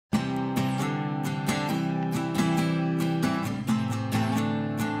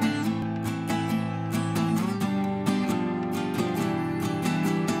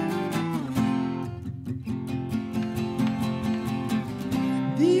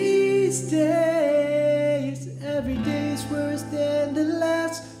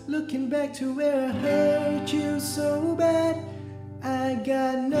looking back to where I hurt you so bad. I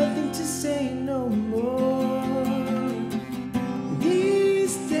got nothing to say no more.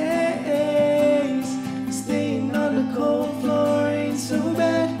 These days, staying on the cold floor ain't so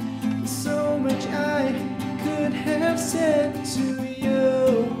bad. So much I could have said to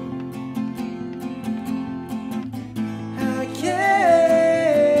you. I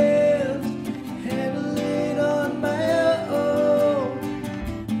can't handle it on my own,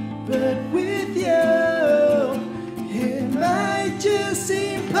 but with you it might just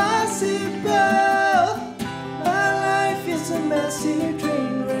seem possible. My life is a massive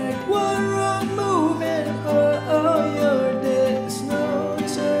train wreck, one wrong move and you're dead. There's no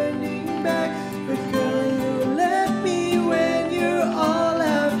turning back, but girl, you left me when you're all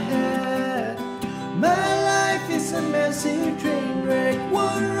I've had. My life is a massive train wreck,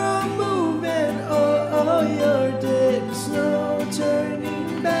 one wrong move and you're dead. There's no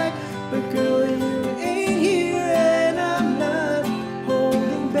turning back, but girl, you ain't here and I'm not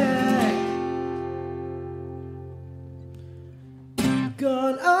holding back.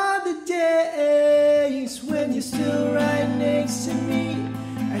 Gone are the days when you're still right next to me.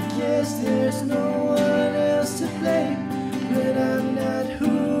 I guess there's no one else to blame, but I'm not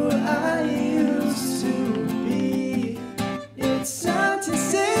who I used to be. It sounds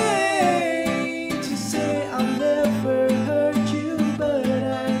insane to say I'll never hurt you, but I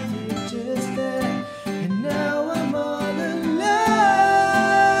did just that, and now I'm all alone.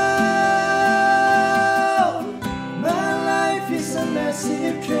 My life is a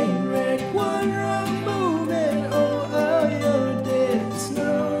massive train wreck, one wrong move and you're dead. There's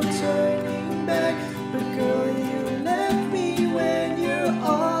no turning back, but girl, you left me when you're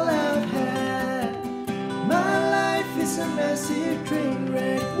all I've had. My life is a massive train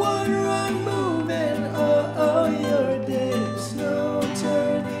wreck, one wrong move and you're dead. There's no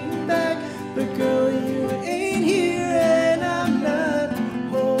turning back, but girl, you ain't here and I'm not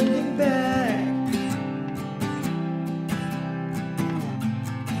holding back.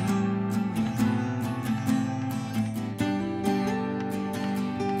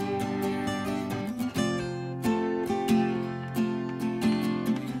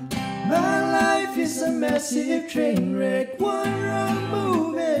 My life is a massive train wreck, one wrong move